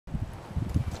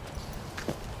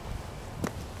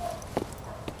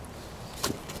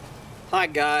Hi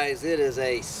guys, it is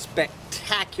a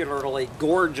spectacularly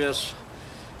gorgeous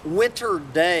winter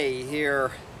day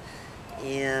here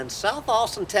in South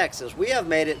Austin, Texas. We have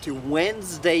made it to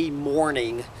Wednesday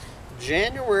morning,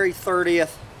 January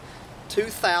 30th,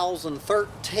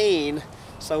 2013.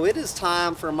 So it is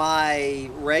time for my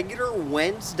regular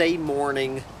Wednesday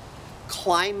morning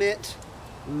Climate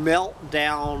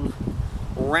Meltdown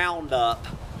Roundup.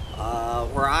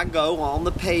 Where I go on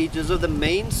the pages of the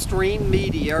mainstream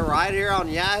media right here on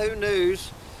Yahoo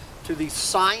News to the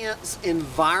science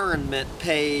environment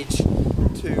page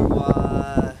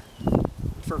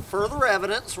for further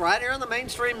evidence right here in the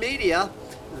mainstream media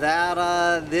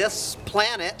that this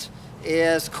planet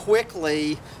is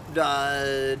quickly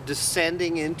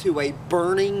descending into a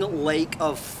burning lake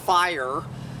of fire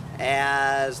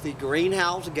as the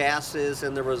greenhouse gases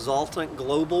and the resultant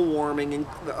global warming and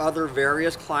other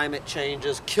various climate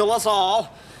changes kill us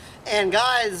all. And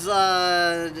guys,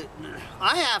 I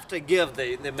have to give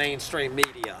the mainstream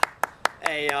media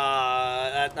a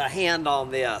hand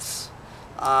on this.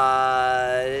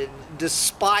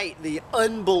 Despite the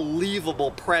unbelievable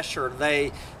pressure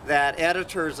that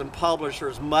editors and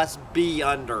publishers must be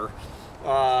under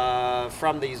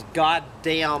from these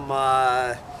goddamn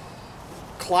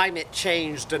climate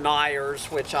change deniers,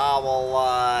 which is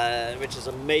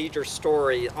a major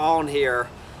story on here,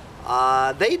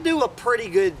 they do a pretty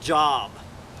good job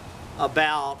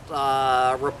about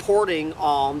reporting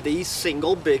on the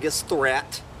single biggest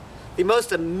threat, the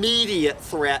most immediate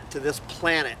threat to this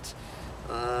planet.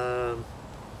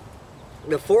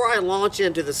 Before I launch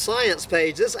into the science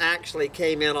page, this actually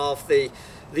came in off the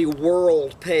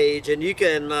world page, and you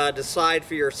can decide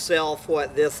for yourself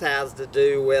what this has to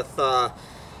do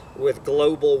with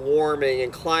global warming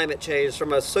and climate change.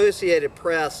 From Associated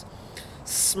Press: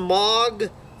 smog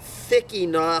thick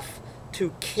enough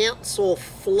to cancel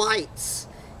flights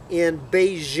in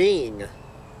Beijing.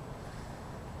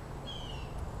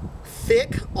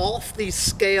 Thick,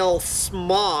 off-the-scale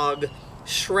smog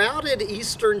shrouded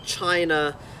eastern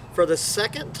China for the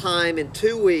second time in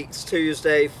 2 weeks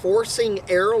Tuesday, forcing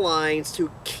airlines to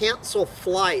cancel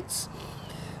flights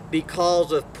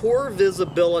because of poor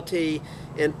visibility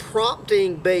and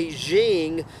prompting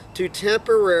Beijing to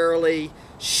temporarily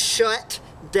shut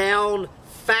down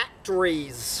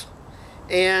factories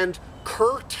and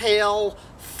curtail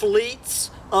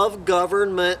fleets of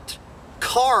government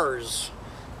cars.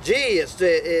 Gee,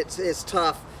 it's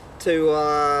tough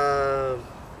to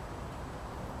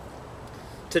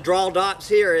draw dots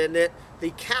here, in that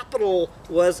the capital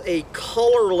was a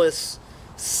colorless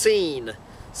scene.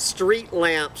 Street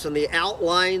lamps and the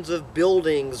outlines of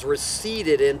buildings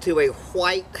receded into a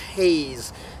white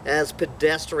haze as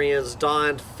pedestrians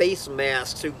donned face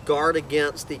masks to guard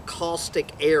against the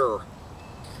caustic air.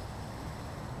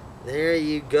 There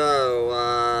you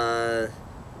go.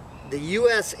 The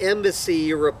U.S.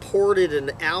 Embassy reported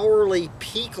an hourly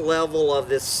peak level of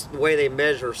this way they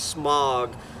measure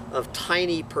smog of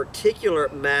tiny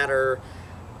particulate matter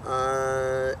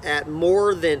at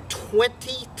more than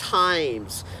 20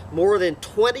 times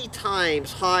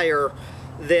higher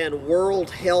than World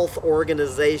Health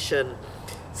Organization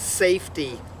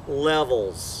safety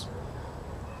levels.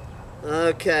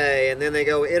 Okay, and then they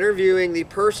go interviewing the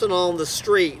person on the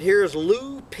street. Here's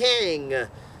Lu Peng,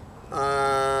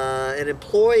 an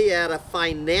employee at a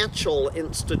financial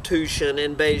institution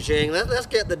in Beijing. Let's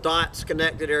get the dots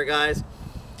connected here, guys.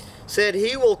 Said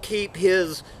he will keep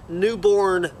his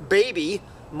newborn baby,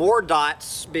 more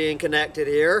dots being connected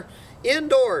here,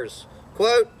 indoors.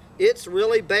 Quote, "It's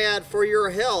really bad for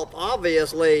your health,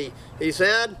 obviously," he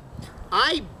said.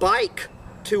 "I bike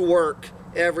to work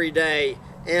every day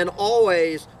and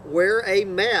always wear a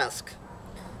mask.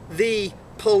 The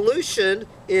pollution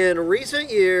in recent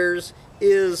years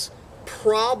is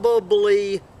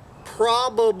probably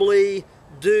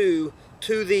due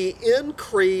to the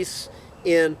increase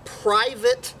in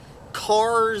private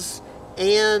cars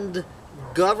and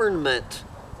government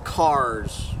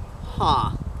cars."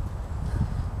 Huh.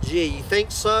 Gee, you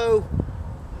think so,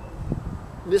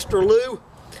 Mr. Liu?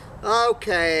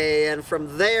 Okay, and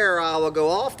from there I will go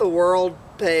off the world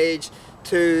page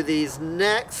to these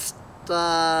next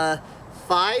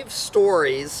 5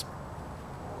 stories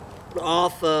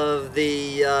off of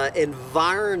the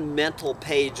environmental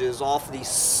pages, off the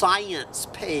science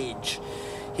page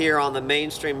here on the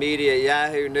mainstream media,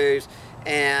 Yahoo News.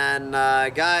 And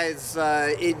guys,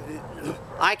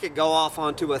 I could go off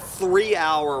onto a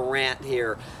 3-hour rant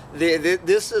here.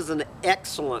 This is an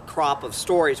excellent crop of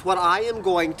stories. What I am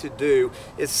going to do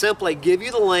is simply give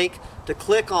you the link to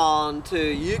click on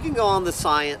you can go on the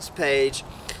science page.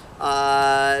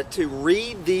 to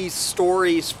read these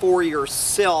stories for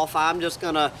yourself. I'm just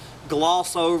going to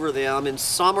gloss over them and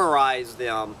summarize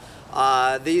them.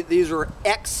 These are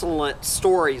excellent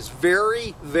stories,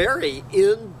 very, very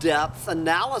in-depth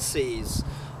analyses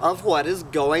of what is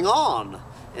going on.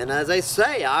 And as I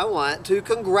say, I want to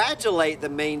congratulate the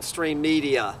mainstream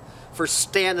media for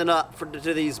standing up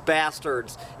to these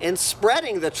bastards and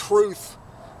spreading the truth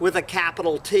with a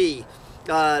capital T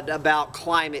about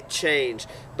climate change.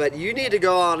 But you need to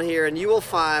go on here and you will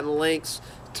find links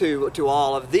to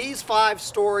all of these 5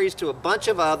 stories, to a bunch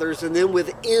of others, and then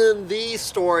within these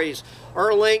stories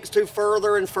are links to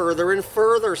further and further and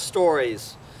further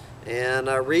stories. And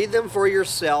read them for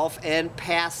yourself and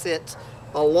pass it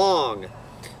along.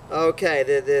 Okay,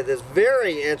 this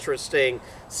very interesting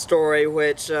story,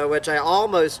 which I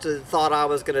almost thought I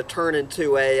was going to turn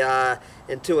into a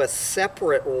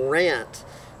separate rant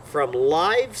from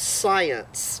Live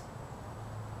Science.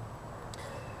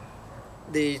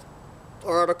 The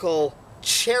article,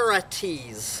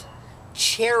 charities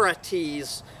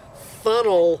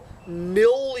funnel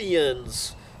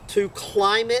millions to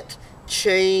climate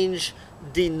change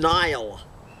denial.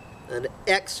 An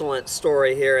excellent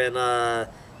story here in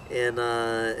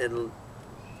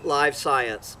Live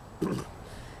Science.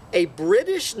 A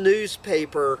British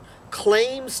newspaper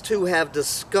claims to have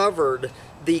discovered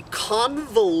the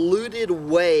convoluted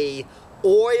way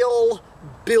oil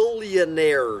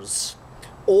billionaires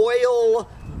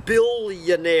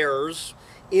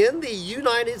in the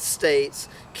United States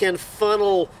can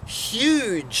funnel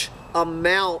huge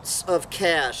amounts of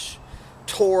cash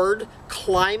toward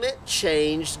climate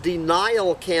change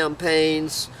denial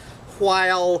campaigns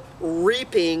while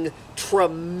reaping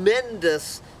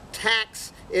tremendous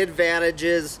tax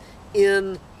advantages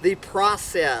in the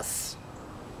process.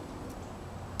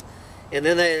 And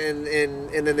then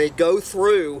they go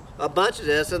through a bunch of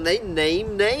this and they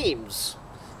name names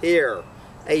here.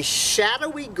 A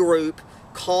shadowy group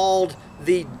called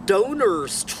the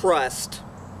Donors Trust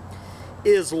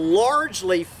is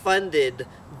largely funded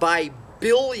by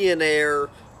billionaire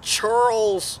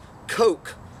Charles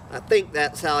Koch. I think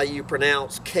that's how you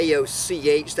pronounce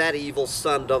K-O-C-H, that evil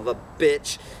son of a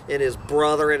bitch, and his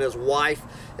brother and his wife.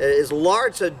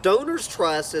 So Donors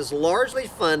Trust is largely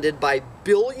funded by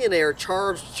billionaire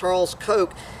Charles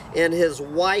Koch and his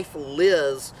wife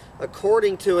Liz,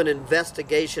 according to an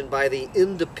investigation by The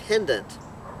Independent.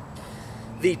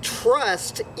 The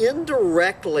trust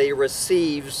indirectly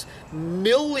receives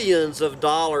millions of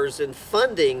dollars in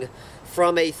funding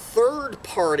from a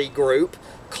third-party group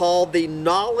called the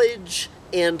Knowledge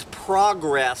and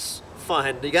Progress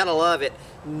Fund. You gotta love it.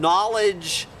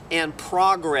 Knowledge and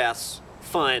Progress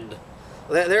Fund.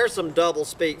 There's some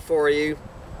doublespeak for you,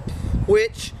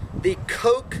 which the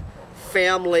Koch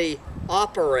family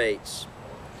operates.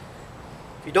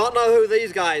 If you don't know who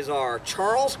these guys are,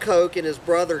 Charles Koch and his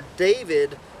brother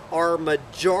David are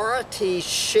majority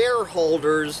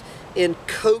shareholders in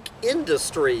Koch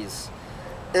Industries,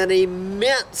 an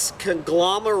immense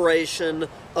conglomeration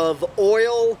of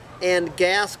oil and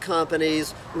gas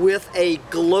companies with a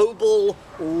global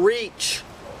reach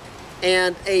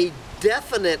and a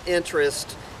definite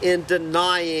interest in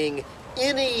denying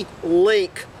any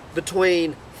link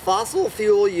between fossil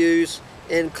fuel use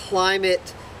and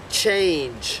climate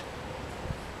change.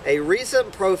 A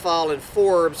recent profile in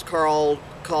Forbes called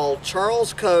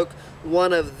Charles Koch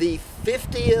one of the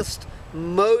 50th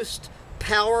most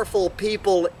powerful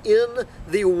people in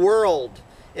the world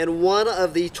and one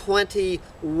of the 20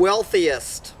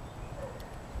 wealthiest.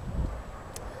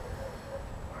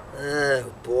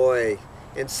 Oh boy.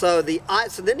 And so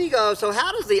then you go, so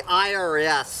how does the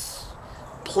IRS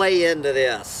play into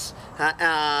this?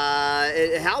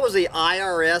 How was the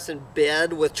IRS in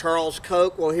bed with Charles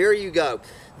Koch? Well, here you go.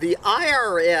 The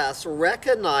IRS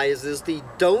recognizes the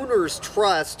Donors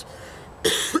Trust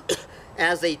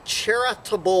as a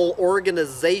charitable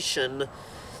organization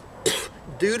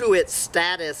due to its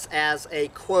status as a,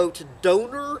 quote,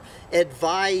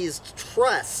 donor-advised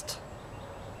trust.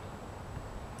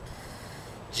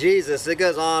 Jesus, it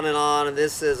goes on, and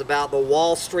this is about the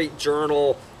Wall Street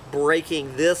Journal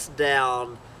breaking this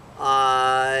down,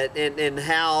 and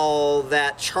how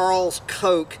that Charles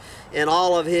Koch and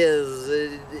all of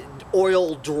his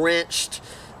oil-drenched,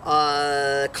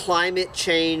 climate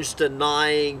change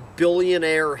denying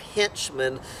billionaire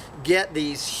henchmen get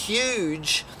these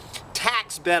huge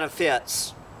tax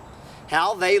benefits.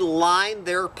 How they line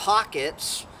their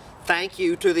pockets, thank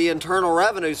you to the Internal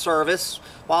Revenue Service,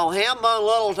 while Hambone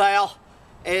Littletail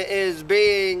is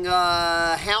being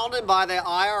hounded by the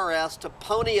IRS to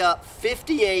pony up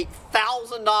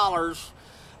 $58,000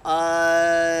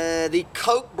 the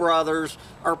Koch brothers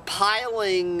are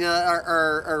piling,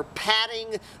 are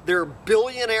padding their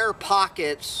billionaire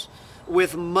pockets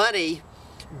with money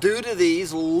due to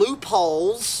these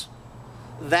loopholes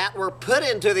that were put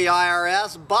into the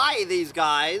IRS by these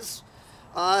guys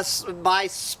by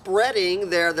spreading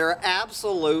their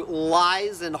absolute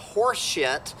lies and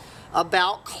horseshit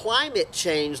about climate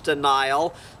change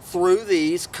denial through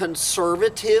these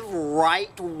conservative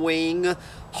right-wing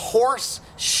horse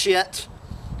shit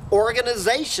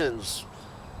organizations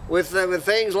with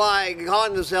things like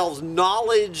calling themselves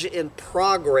Knowledge and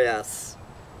Progress.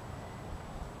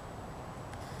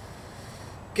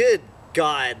 Good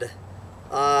God.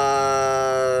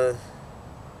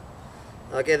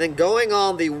 Okay, then going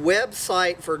on the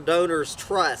website for Donors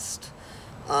Trust,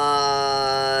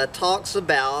 talks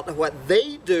about what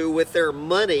they do with their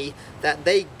money that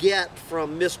they get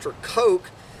from Mr. Koch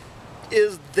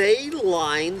is they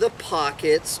line the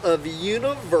pockets of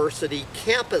university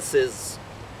campuses.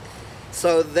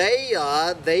 So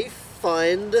they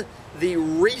fund the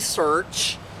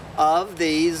research of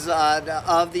these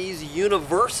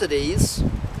universities.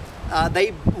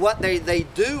 What they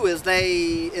do is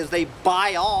they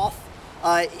buy off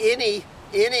any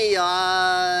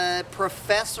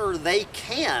professor they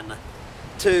can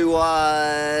to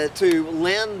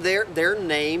lend their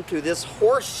name to this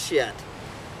horse shit.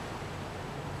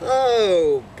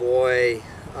 Oh boy.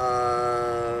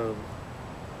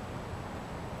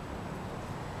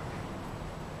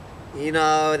 You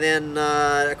know, then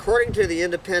according to the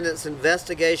Independent's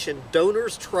investigation,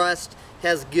 Donors Trust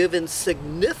has given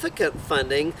significant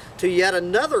funding to yet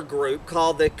another group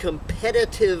called the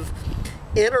Competitive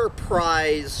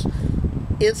Enterprise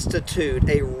Institute,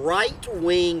 a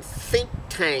right-wing think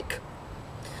tank.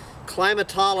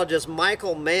 Climatologist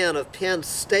Michael Mann of Penn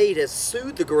State has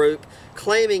sued the group,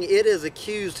 claiming it has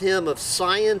accused him of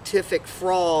scientific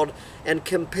fraud and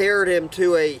compared him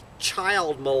to a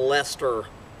child molester.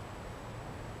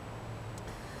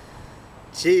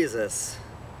 Jesus.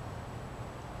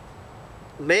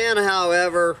 Mann,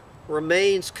 however,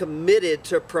 remains committed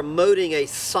to promoting a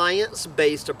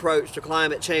science-based approach to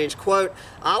climate change. Quote,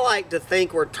 "I like to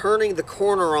think we're turning the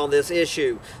corner on this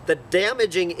issue. The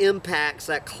damaging impacts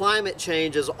that climate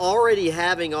change is already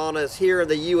having on us here in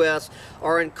the U.S.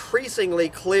 are increasingly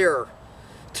clear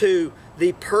to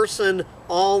the person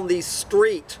on the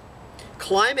street.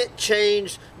 Climate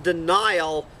change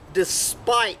denial,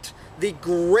 despite the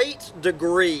great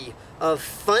degree of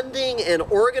funding and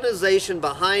organization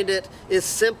behind it, is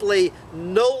simply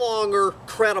no longer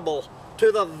credible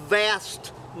to the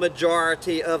vast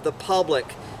majority of the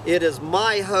public. It is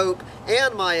my hope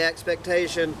and my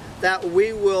expectation that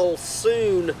we will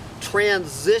soon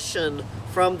transition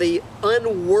from the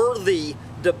unworthy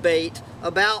debate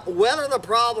about whether the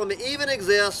problem even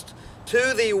exists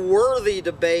to the worthy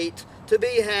debate to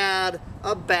be had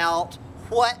about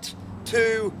what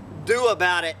to do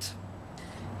about it."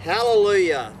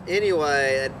 Hallelujah.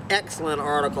 Anyway, an excellent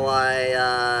article. I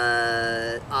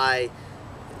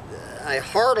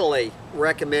heartily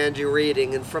recommend you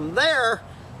reading. And from there,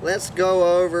 let's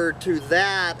go over to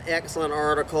that excellent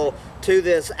article, to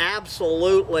this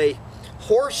absolutely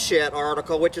horseshit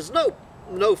article, which is no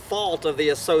fault of the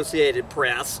Associated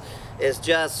Press. It's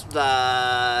just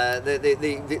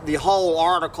the whole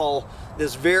article,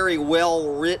 this very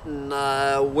well-written,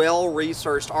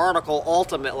 well-researched article,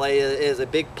 ultimately is a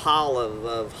big pile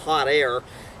of hot air.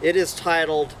 It is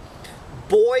titled,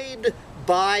 "Buoyed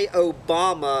by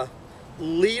Obama,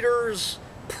 Leaders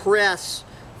Press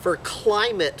for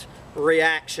Climate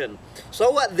Reaction." So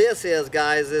what this is,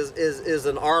 guys, is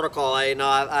an article.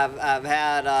 I've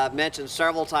had mentioned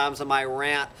several times in my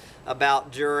rant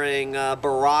about during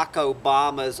Barack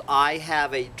Obama's "I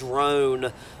Have a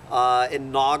Drone"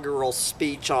 inaugural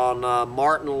speech on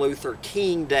Martin Luther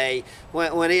King Day,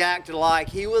 when he acted like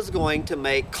he was going to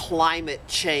make climate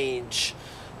change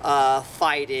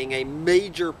fighting a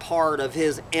major part of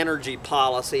his energy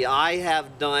policy. I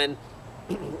have done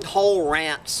whole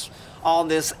rants on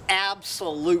this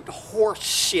absolute horse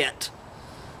shit,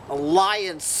 a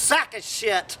lying sack of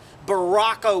shit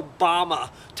Barack Obama,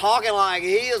 talking like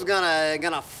he is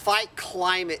gonna fight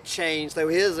climate change through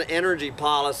his energy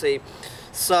policy.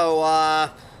 So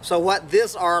so what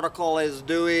this article is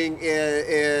doing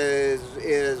is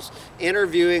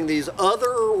interviewing these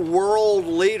other world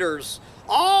leaders.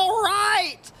 All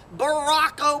right,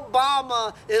 Barack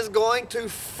Obama is going to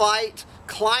fight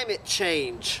climate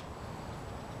change,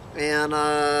 and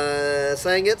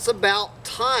saying it's about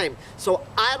time. So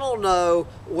I don't know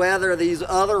whether these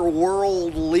other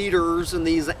world leaders and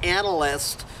these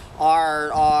analysts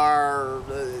are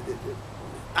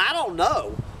I don't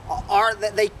know are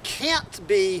that they can't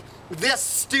be this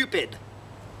stupid.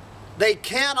 They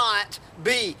cannot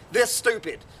be this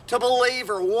stupid to believe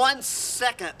for 1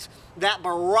 second that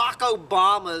Barack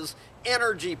Obama's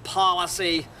energy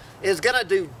policy is going to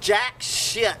do jack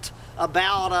shit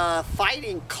about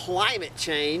fighting climate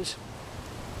change.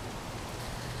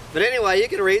 But anyway, you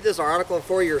can read this article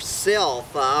for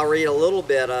yourself. I'll read a little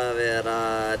bit of it.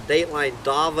 Dateline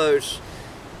Davos,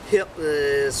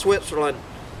 Switzerland.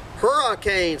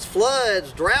 Hurricanes,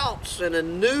 floods, droughts, and a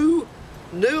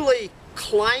newly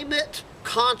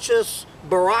climate-conscious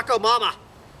Barack Obama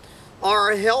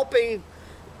are helping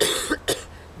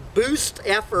boost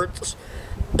efforts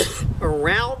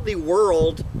around the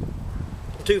world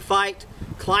to fight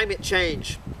climate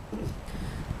change.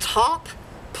 Top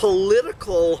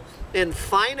political and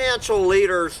financial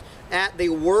leaders at the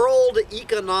World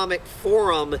Economic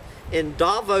Forum in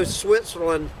Davos,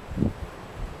 Switzerland,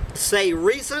 say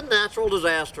recent natural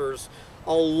disasters,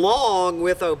 along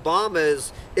with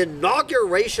Obama's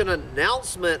inauguration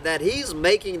announcement that he's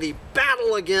making the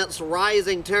battle against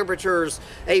rising temperatures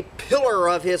a pillar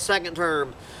of his second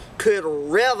term, could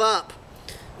rev up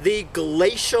the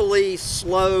glacially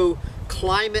slow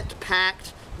climate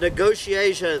pact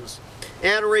negotiations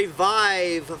and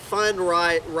revive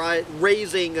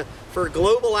fundraising for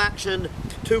global action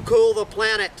to cool the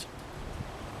planet.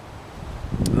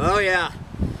 Oh yeah.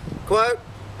 Quote,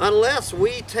 unless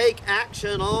we take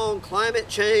action on climate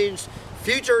change,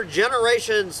 future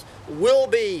generations will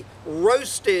be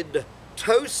roasted,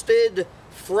 toasted,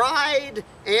 fried,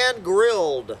 and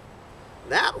grilled.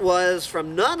 That was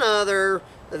from none other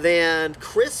than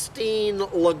Christine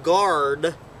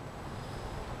Lagarde,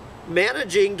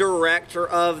 Managing Director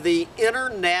of the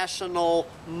International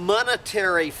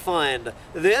Monetary Fund.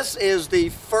 This is the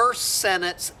first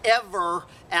sentence ever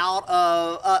out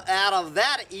of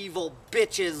that evil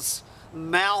bitch's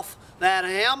mouth that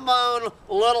Hambone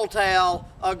Littletail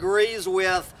agrees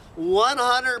with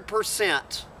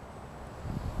 100%.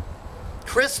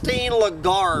 Christine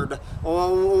Lagarde,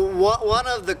 one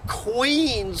of the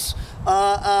queens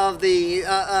of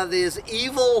this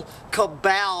evil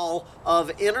cabal of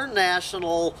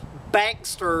international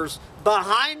banksters,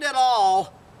 behind it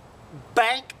all,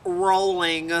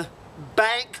 bankrolling,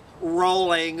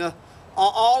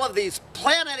 all of these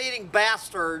planet-eating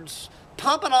bastards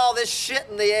pumping all this shit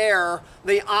in the air,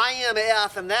 the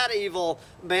IMF and that evil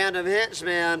band of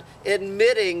henchmen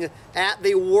admitting at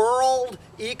the World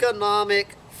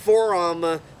Economic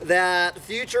Forum that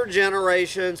future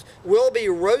generations will be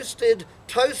roasted,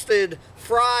 toasted,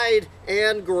 fried,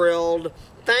 and grilled.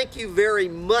 Thank you very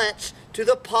much to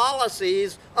the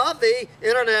policies of the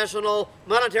International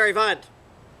Monetary Fund.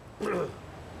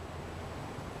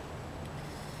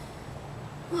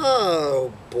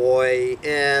 Oh boy,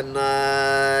 and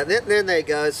then they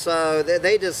go. So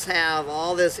they just have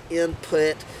all this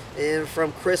input and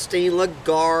from Christine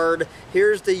Lagarde.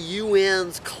 Here's the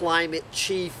UN's climate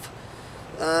chief,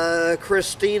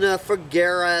 Christina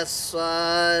Figueres,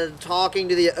 talking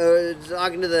to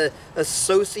the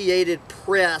Associated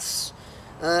Press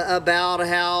about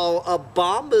how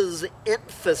Obama's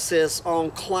emphasis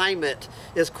on climate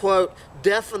is, quote,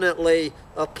 definitely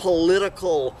a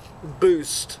political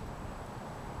boost.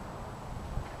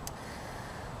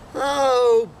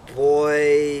 Oh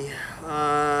boy.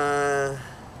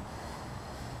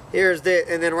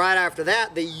 And then right after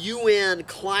that, the UN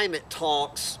climate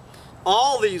talks.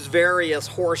 All these various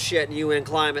horseshit UN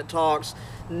climate talks,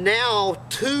 now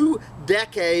 2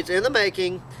 decades in the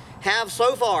making, have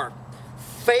so far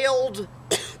failed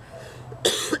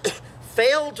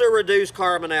to reduce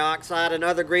carbon dioxide and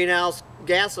other greenhouse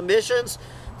gas emissions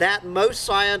that most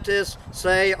scientists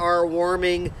say are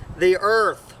warming the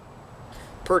Earth.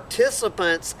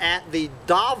 Participants at the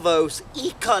Davos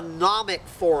Economic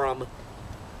Forum,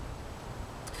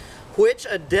 which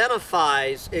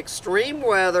identifies extreme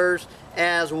weather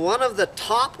as one of the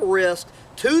top risks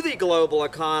to the global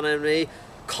economy,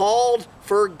 called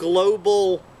for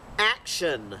global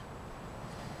action.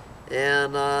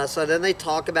 And so then they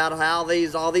talk about how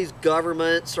all these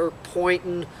governments are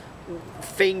pointing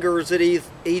fingers at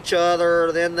each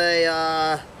other. Then they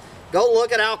go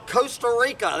look at how Costa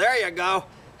Rica, there you go,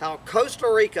 how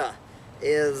Costa Rica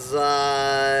is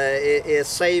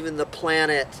saving the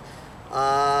planet.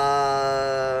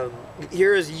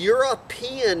 Here is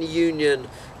European Union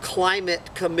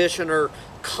Climate Commissioner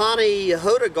Connie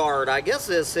Hodegaard. I guess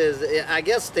this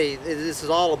is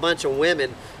all a bunch of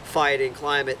women fighting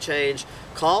climate change.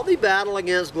 Called the battle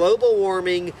against global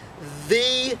warming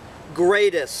the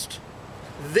greatest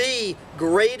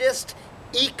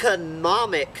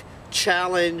economic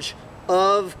challenge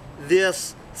of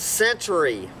this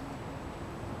century.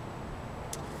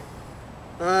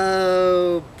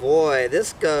 Oh boy,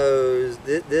 this goes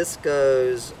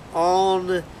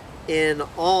on and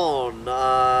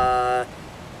on,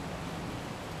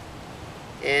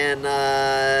 and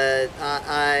I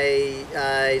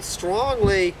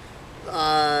strongly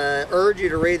urge you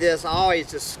to read this. I always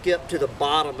just skip to the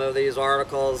bottom of these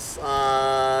articles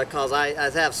because I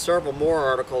have several more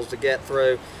articles to get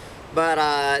through.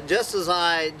 But just as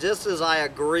I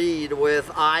agreed with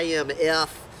IMF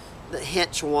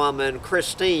henchwoman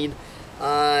Christine,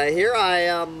 here I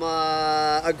am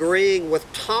agreeing with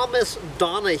Thomas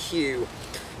Donahue,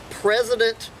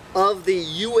 president of the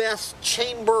U.S.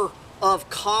 Chamber of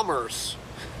Commerce.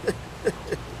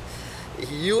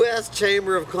 U.S.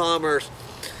 Chamber of Commerce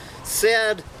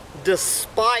said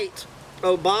despite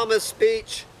Obama's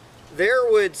speech, there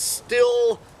would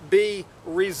still be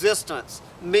resistance,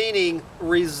 meaning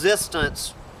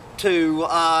resistance to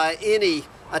any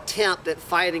attempt at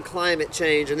fighting climate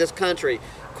change in this country.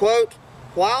 Quote,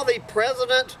 while the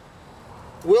president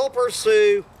will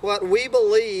pursue what we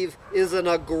believe is an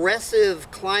aggressive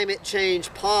climate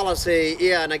change policy,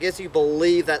 yeah, and I guess you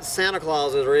believe that Santa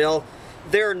Claus is real,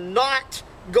 they're not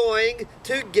going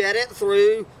to get it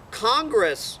through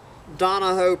Congress,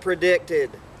 Donahoe predicted.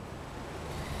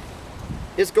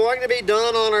 It's going to be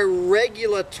done on a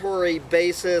regulatory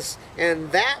basis,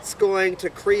 and that's going to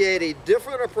create a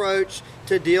different approach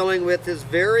to dealing with this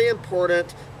very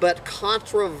important but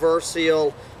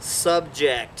controversial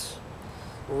subject.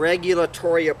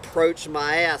 Regulatory approach,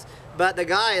 my ass. But the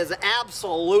guy is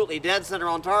absolutely dead center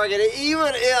on target.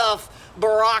 Even if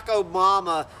Barack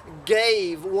Obama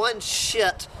gave one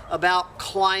shit about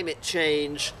climate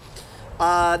change,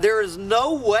 there is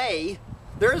no way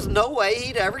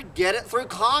he'd ever get it through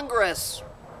Congress.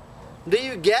 Do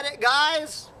you get it,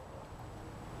 guys?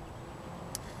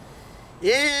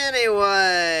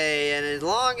 Anyway, and as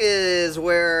long as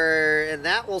and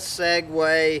that will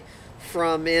segue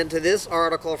into this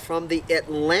article from the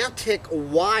Atlantic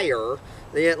Wire.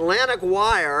 The Atlantic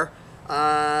Wire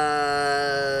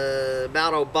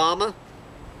about Obama.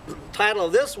 The title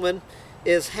of this one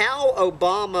is How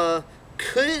Obama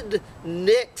Could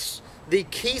Nix the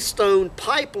Keystone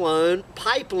Pipeline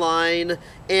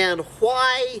and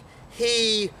Why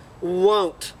He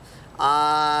Won't.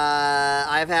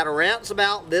 I've had rants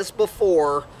about this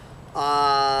before.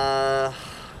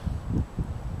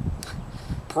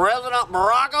 President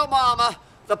Barack Obama,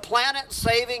 the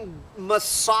planet-saving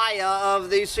messiah of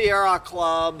the Sierra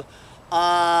Club,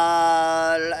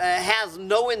 has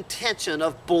no intention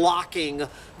of blocking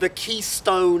the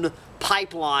Keystone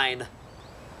Pipeline.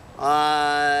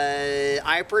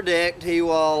 I predict he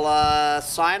will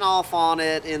sign off on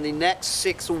it in the next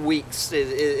 6 weeks,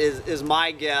 is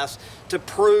my guess, to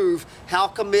prove how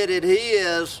committed he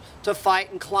is to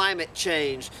fighting climate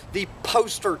change. The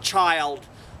poster child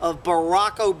of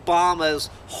Barack Obama's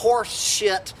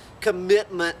horseshit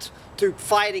commitment to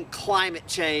fighting climate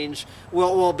change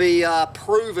will be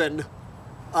proven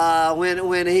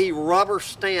when he rubber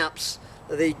stamps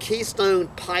the Keystone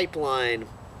Pipeline.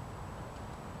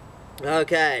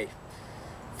 Okay,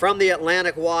 from the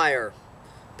Atlantic Wire.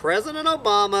 President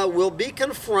Obama will be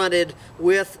confronted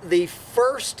with the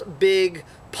first big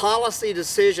policy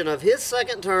decision of his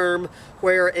second term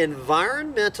where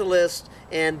environmentalists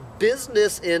and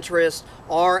business interests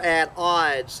are at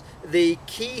odds. The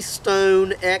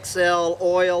Keystone XL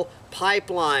oil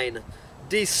pipeline,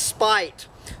 despite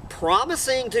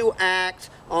promising to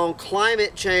act on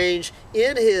climate change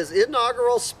in his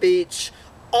inaugural speech,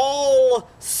 all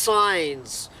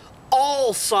signs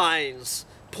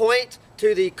point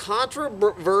to the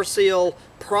controversial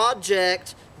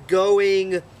project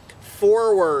going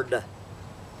forward.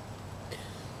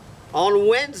 On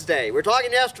Wednesday, we're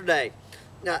talking yesterday,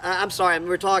 I'm sorry,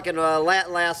 we're talking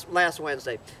last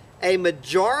Wednesday, a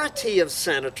majority of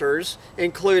senators,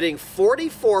 including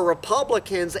 44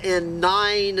 Republicans and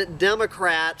 9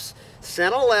 Democrats,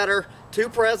 sent a letter to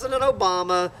President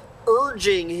Obama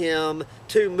urging him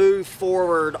to move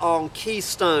forward on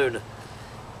Keystone,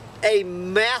 a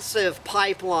massive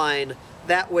pipeline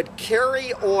that would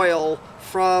carry oil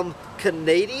from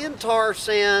Canadian tar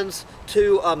sands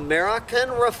to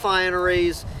American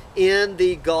refineries in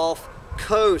the Gulf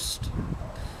Coast.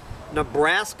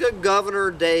 Nebraska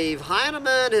Governor Dave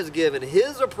Heineman has given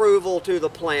his approval to the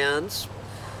plans,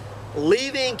 now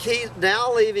leaving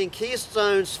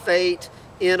Keystone's fate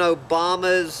in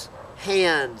Obama's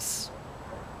hands.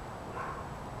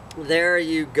 There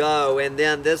you go. And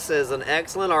then this is an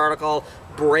excellent article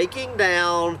breaking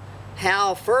down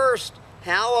how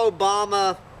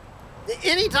Obama,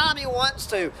 anytime he wants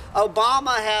to,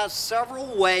 Obama has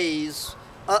several ways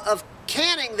of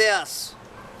canning this.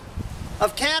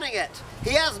 of canning it.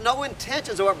 He has no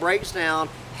intention, so it breaks down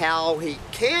how he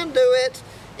can do it,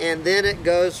 and then it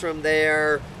goes from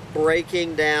there,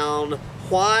 breaking down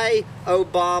why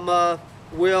Obama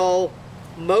will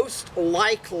most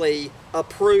likely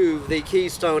approve the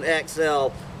Keystone XL.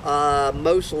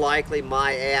 Most likely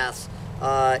my ass.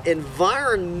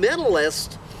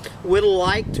 Environmentalists would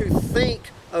like to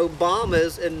think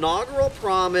Obama's inaugural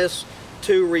promise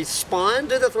to respond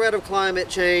to the threat of climate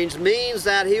change means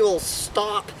that he will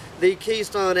stop the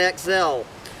Keystone XL.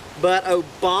 But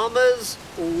Obama's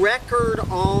record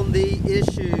on the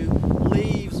issue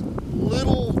leaves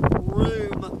little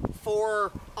room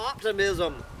for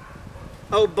optimism.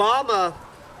 Obama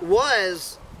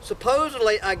was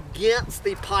supposedly against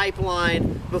the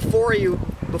pipeline before he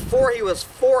was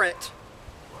for it,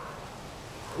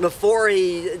 before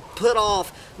he put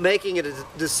off making a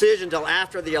decision until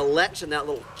after the election, that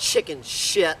little chicken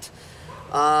shit.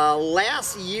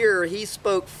 Last year, he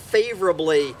spoke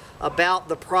favorably about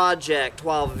the project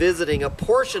while visiting a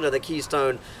portion of the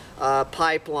Keystone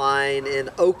pipeline in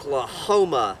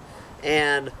Oklahoma.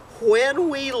 And when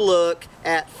we look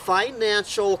at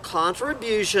financial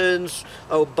contributions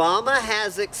Obama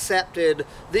has accepted,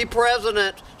 the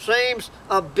president seems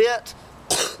a bit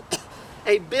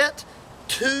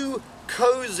too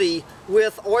cozy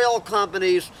with oil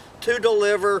companies to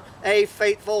deliver a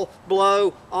fateful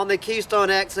blow on the Keystone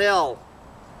XL.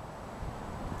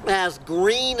 As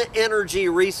green energy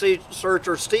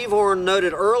researcher Steve Horn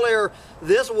noted earlier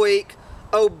this week,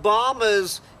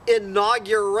 Obama's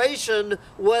inauguration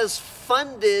was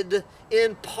funded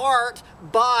in part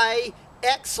by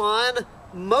Exxon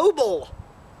Mobil.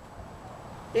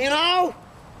 You know?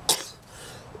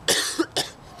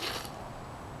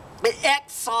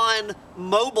 Exxon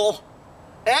Mobil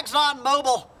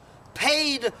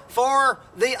paid for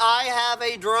the I Have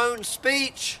a Drone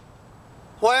speech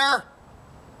where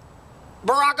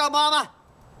Barack Obama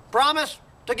promised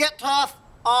to get tough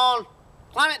on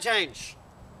climate change.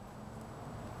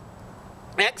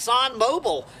 Exxon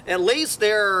Mobil, at least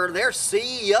their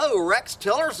CEO, Rex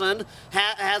Tillerson,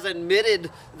 has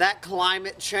admitted that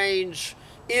climate change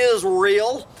is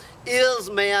real, is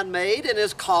man-made, and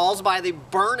is caused by the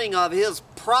burning of his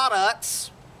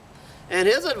products. And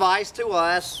his advice to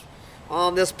us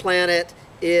on this planet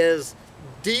is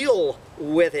deal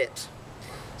with it.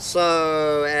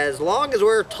 So as long as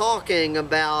we're talking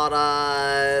about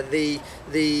the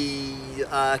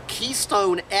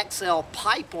Keystone XL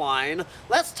pipeline,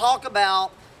 let's talk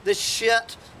about the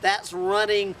shit that's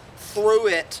running through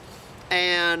it,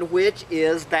 and which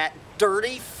is that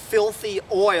dirty, filthy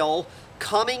oil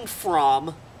coming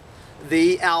from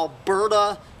the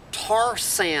Alberta tar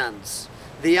sands.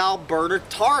 The Alberta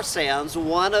tar sands,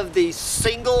 one of the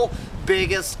single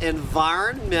biggest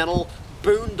environmental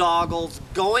boondoggles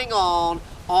going on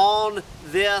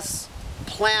this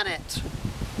planet,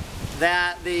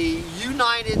 that the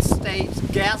United States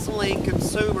gasoline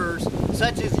consumers,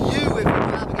 such as you, if you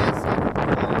have a gasoline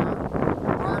car,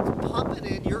 are pumping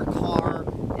in your car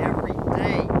every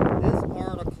day. This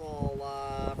article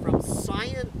from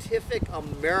Scientific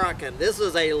American, this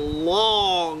is a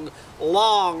long,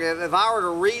 if I were to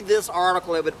read this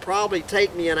article, it would probably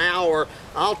take me an hour.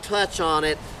 I'll touch on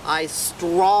it. I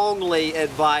strongly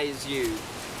advise you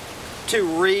to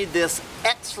read this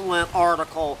excellent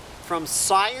article from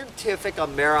Scientific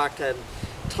American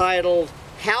titled,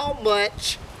 "How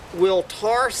Much Will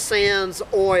Tar Sands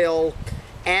Oil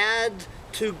Add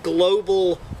to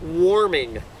Global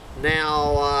Warming?"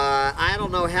 Now, I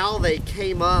don't know how they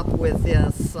came up with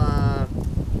this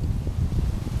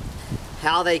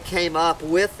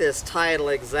title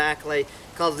exactly,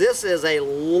 because this is a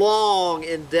long,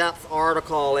 in-depth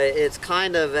article. It's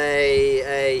kind of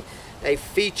a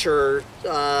feature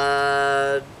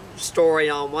story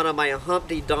on one of my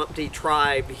Humpty Dumpty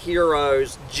tribe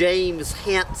heroes, James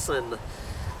Hansen,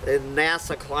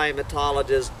 NASA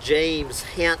climatologist James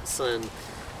Hansen.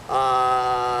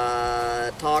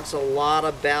 Talks a lot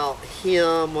about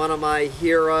him, one of my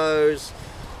heroes.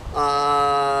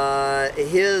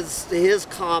 His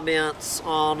comments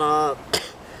on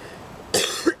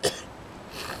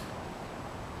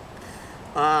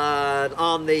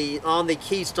on the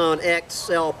Keystone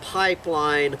XL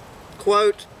pipeline,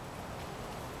 quote,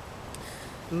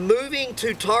 "Moving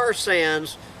to tar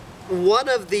sands, one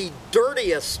of the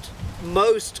dirtiest,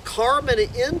 most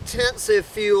carbon-intensive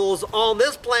fuels on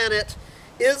this planet,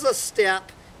 is a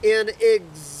step in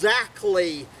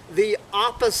exactly the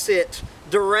opposite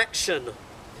direction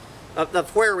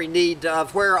of where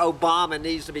Obama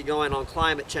needs to be going on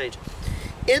climate change,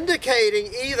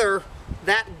 indicating either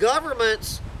that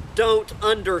governments don't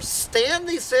understand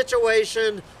the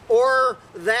situation or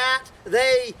that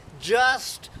they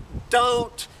just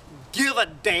don't give a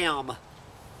damn.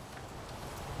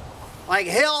 Like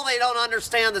hell, they don't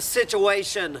understand the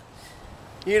situation.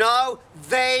 You know,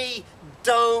 they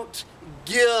don't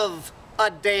give a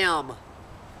damn.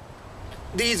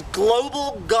 These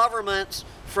global governments,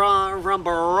 from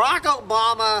Barack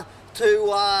Obama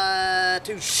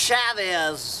to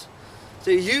Chavez,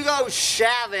 to Hugo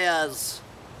Chavez,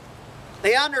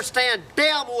 they understand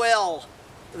damn well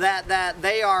that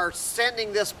they are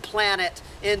sending this planet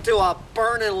into a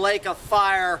burning lake of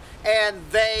fire, and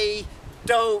they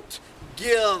don't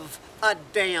give a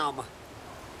damn.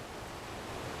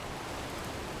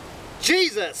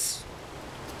 Jesus.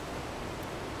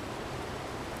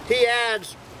 He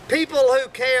adds, people who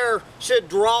care should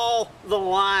draw the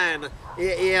line.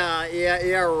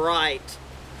 Yeah, right.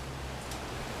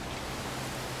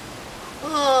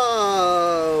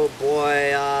 Oh,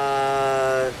 boy.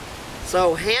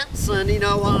 So Hansen, you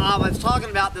know, I was talking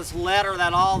about this letter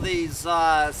that all these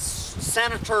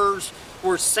senators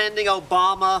were sending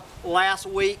Obama last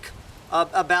week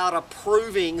about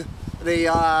approving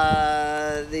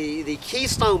the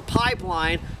Keystone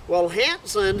Pipeline. Well,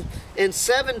 Hansen and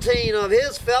 17 of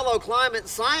his fellow climate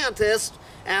scientists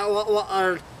at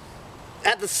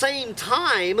the same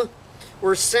time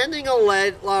were sending a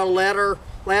letter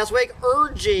last week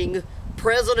urging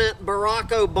President Barack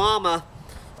Obama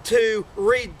to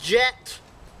reject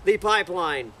the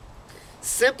pipeline.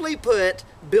 Simply put,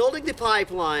 building the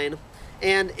pipeline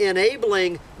and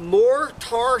enabling more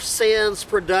tar sands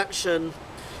production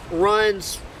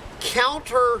runs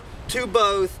counter to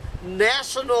both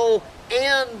national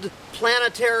and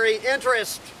planetary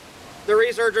interest, the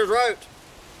researchers wrote.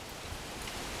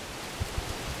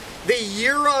 The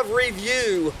year of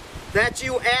review that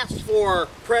you asked for,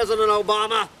 President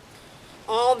Obama,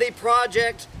 on the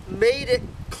project made it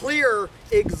clear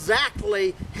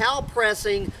exactly how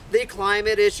pressing the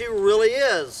climate issue really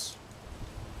is.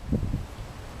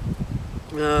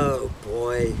 Oh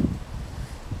boy.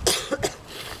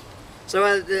 So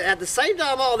at the same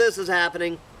time all this is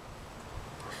happening,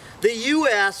 the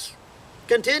U.S.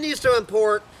 continues to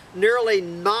import nearly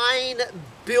 9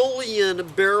 billion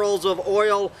barrels of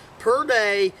oil per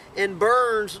day and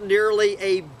burns nearly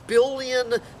 1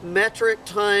 billion metric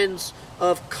tons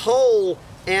of coal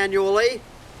annually.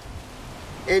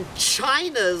 And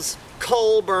China's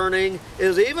coal burning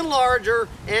is even larger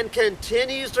and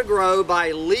continues to grow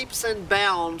by leaps and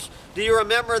bounds. Do you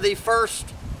remember the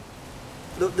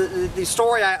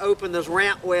story I opened this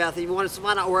rant with? If you want to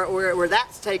find out where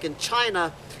that's taken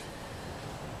China.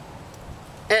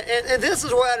 And this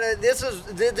is what this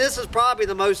is probably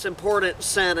the most important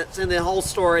sentence in the whole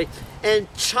story.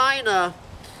 And China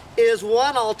is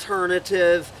one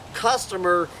alternative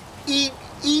customer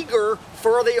eager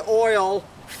for the oil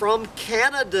from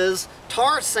Canada's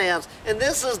tar sands. And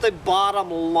this is the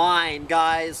bottom line,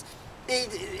 guys.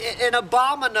 And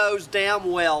Obama knows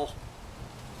damn well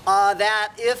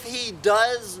that if he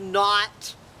does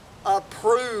not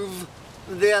approve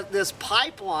this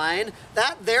pipeline,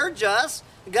 that they're just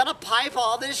gonna pipe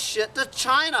all this shit to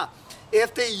China.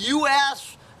 If the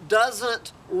U.S.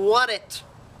 doesn't want it,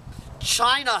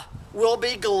 China will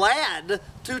be glad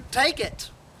to take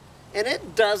it. And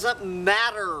it doesn't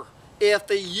matter if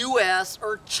the U.S.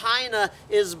 or China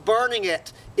is burning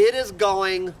it. It is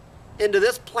going into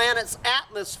this planet's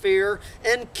atmosphere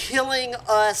and killing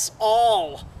us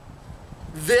all.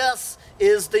 This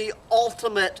is the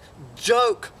ultimate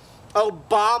joke.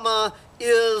 Obama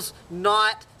is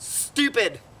not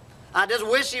stupid. I just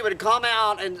wish he would come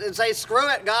out and say, screw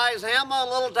it, guys, Hammer and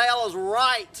Littledale is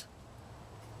right.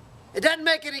 It doesn't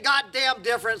make any goddamn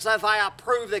difference if I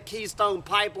approve the Keystone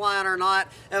Pipeline or not.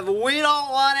 If we don't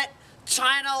want it,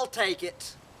 China will take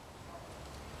it.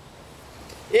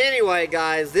 Anyway,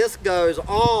 guys, this goes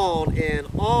on and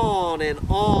on and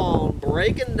on,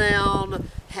 breaking down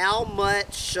how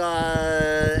much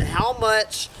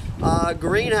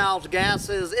greenhouse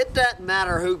gases. It doesn't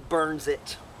matter who burns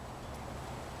it.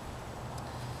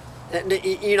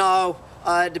 You know,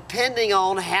 depending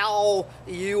on how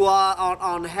you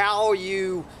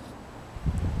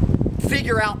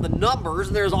figure out the numbers,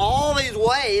 and there's all these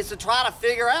ways to try to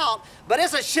figure out, but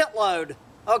it's a shitload.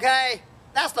 Okay,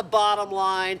 that's the bottom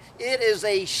line. It is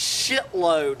a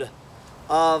shitload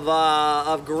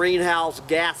of greenhouse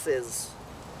gases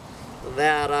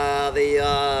that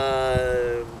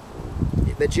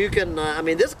but you can, I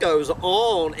mean, this goes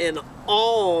on and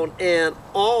on and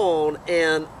on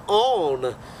and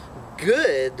on.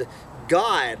 Good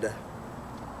God.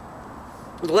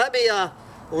 Let me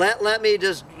let me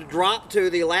just drop to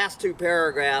the last two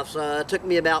paragraphs. It took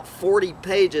me about 40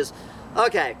 pages.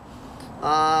 Okay,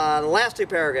 the last two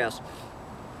paragraphs.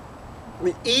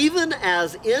 Even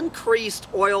as increased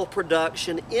oil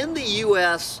production in the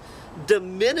U.S.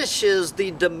 diminishes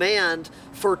the demand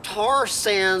for tar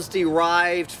sands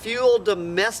derived fuel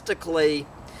domestically,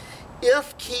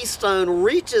 if Keystone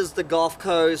reaches the Gulf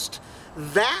Coast,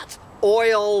 that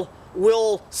oil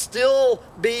will still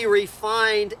be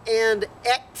refined and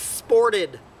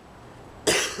exported.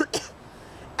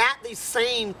 At the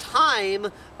same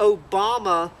time,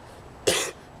 Obama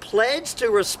pledged to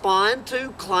respond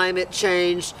to climate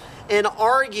change and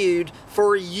argued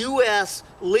for U.S.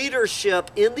 leadership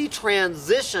in the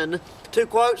transition to,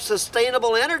 quote,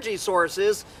 sustainable energy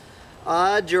sources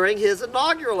during his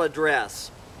inaugural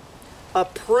address.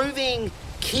 Approving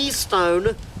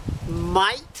Keystone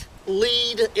might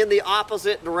lead in the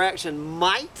opposite direction.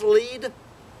 Might lead.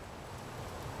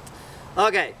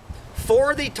 Okay,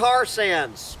 for the tar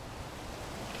sands.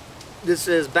 This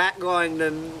is back going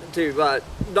to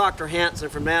Dr. Hansen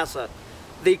from NASA.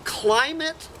 The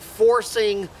climate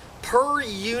forcing per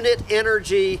unit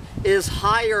energy is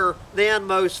higher than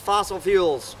most fossil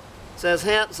fuels, says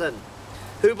Hansen,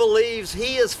 who believes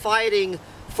he is fighting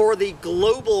for the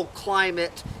global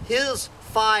climate his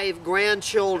 5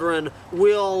 grandchildren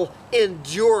will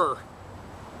endure.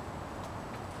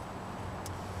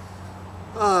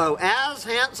 Oh, as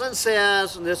Hansen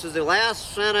says, and this is the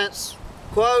last sentence,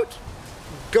 quote,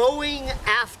 going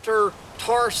after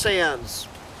tar sands,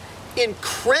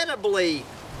 incredibly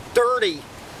dirty,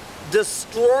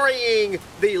 destroying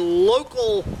the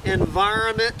local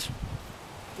environment,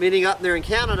 meaning up there in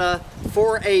Canada,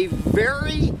 for a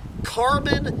very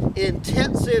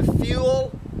carbon-intensive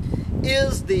fuel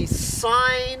is the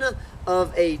sign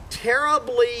of a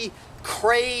terribly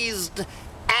crazed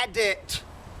addict.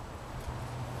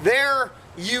 There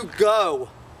you go.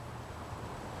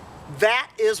 That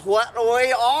is what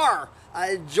we are.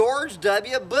 George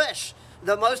W. Bush,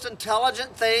 the most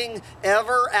intelligent thing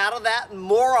ever out of that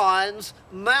moron's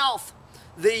mouth.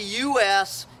 The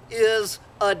U.S. is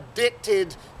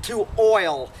addicted to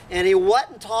oil. And he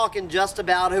wasn't talking just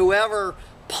about whoever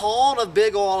pawn of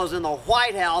big oil is in the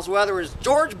White House, whether it's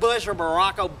George Bush or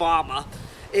Barack Obama.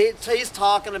 He's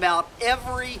talking about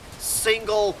every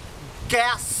single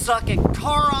gas-sucking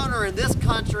car owner in this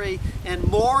country and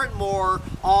more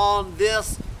on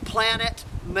this planet,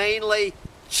 mainly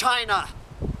China.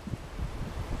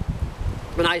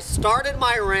 When I started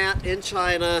my rant in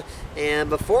China, and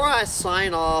before I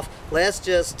sign off, let's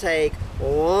just take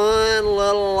one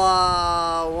little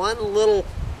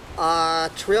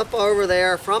trip over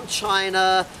there from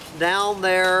China down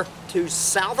there to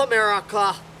South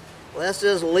America. Let's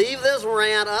just leave this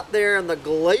rant up there in the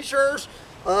glaciers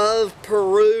of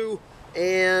Peru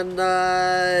and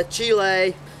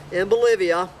Chile and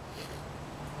Bolivia.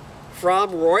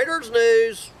 From Reuters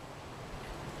News,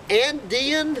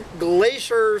 Andean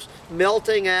glaciers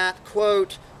melting at,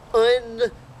 quote,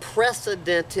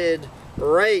 unprecedented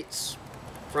rates.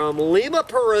 From Lima,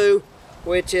 Peru,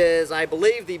 which is, I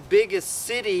believe, the biggest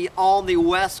city on the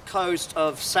west coast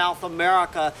of South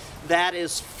America that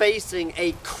is facing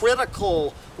a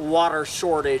critical water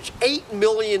shortage. 8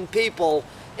 million people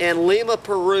in Lima,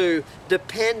 Peru,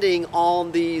 depending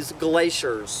on these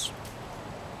glaciers.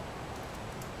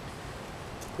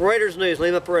 Reuters News,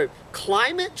 Lima, Peru.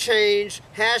 Climate change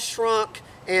has shrunk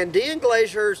Andean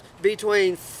glaciers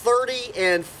between 30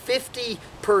 and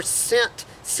 50%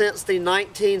 since the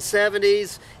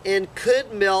 1970s and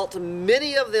could melt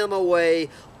many of them away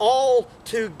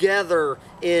altogether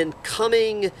in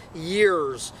coming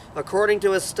years, according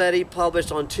to a study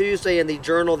published on Tuesday in the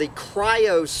journal The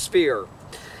Cryosphere.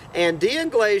 Andean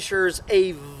glaciers,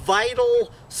 a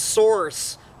vital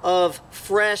source of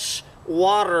fresh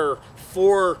water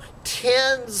for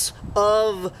tens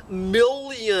of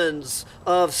millions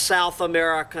of South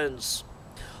Americans,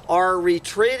 are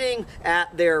retreating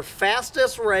at their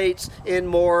fastest rates in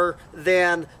more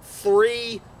than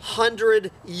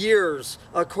 300 years,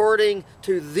 according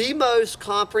to the most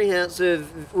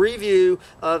comprehensive review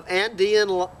of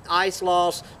Andean ice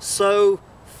loss so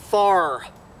far.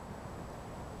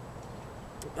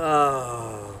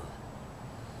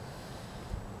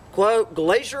 Quote,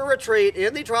 glacier retreat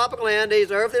in the tropical Andes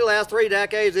over the last 3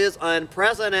 decades is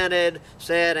unprecedented,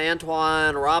 said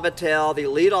Antoine Robitel, the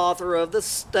lead author of the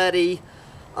study.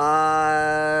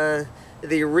 The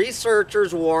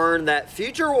researchers warned that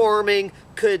future warming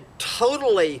could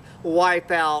totally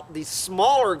wipe out the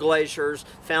smaller glaciers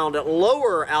found at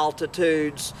lower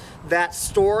altitudes that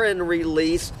store and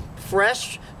release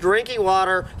fresh drinking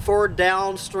water for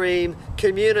downstream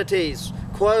communities.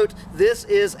 quote, "This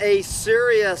is a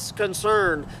serious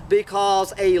concern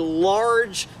because a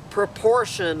large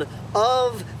proportion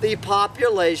of the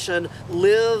population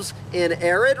lives in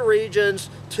arid regions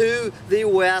to the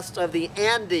west of the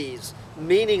Andes,"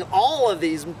 meaning all of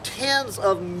these tens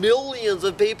of millions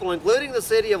of people, including the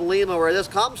city of Lima, where this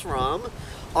comes from,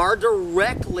 are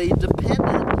directly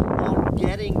dependent on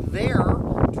getting their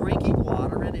drinking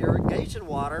water and irrigation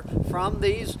water from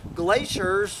these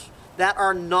glaciers that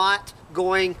are not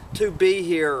going to be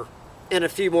here in a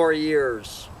few more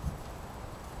years.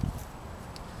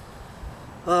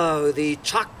 Oh, the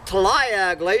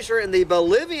Chactalaya Glacier in the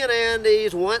Bolivian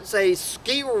Andes, once a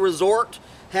ski resort,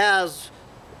 has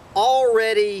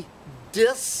already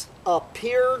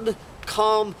disappeared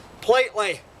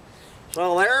completely.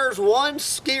 So there's one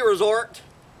ski resort.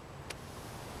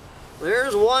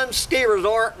 There's one ski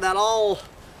resort that all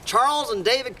Charles and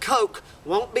David Koch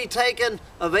won't be taking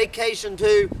a vacation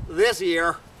to this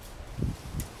year.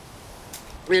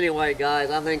 Anyway, guys,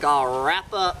 I think I'll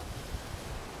wrap up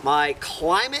my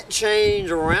climate change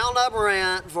roundup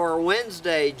rant for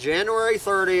Wednesday, January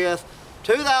 30th,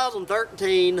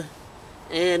 2013,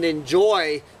 and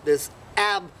enjoy this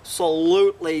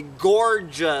absolutely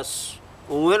gorgeous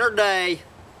winter day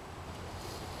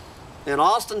in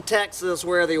Austin, Texas,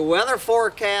 where the weather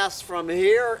forecast from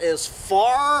here is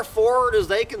far forward as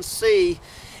they can see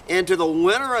into the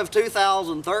winter of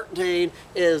 2013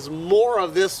 is more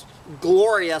of this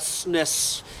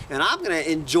gloriousness. And I'm going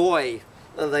to enjoy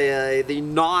the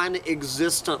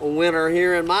non-existent winter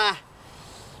here in my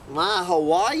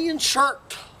Hawaiian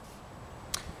shirt.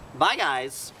 Bye,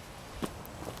 guys.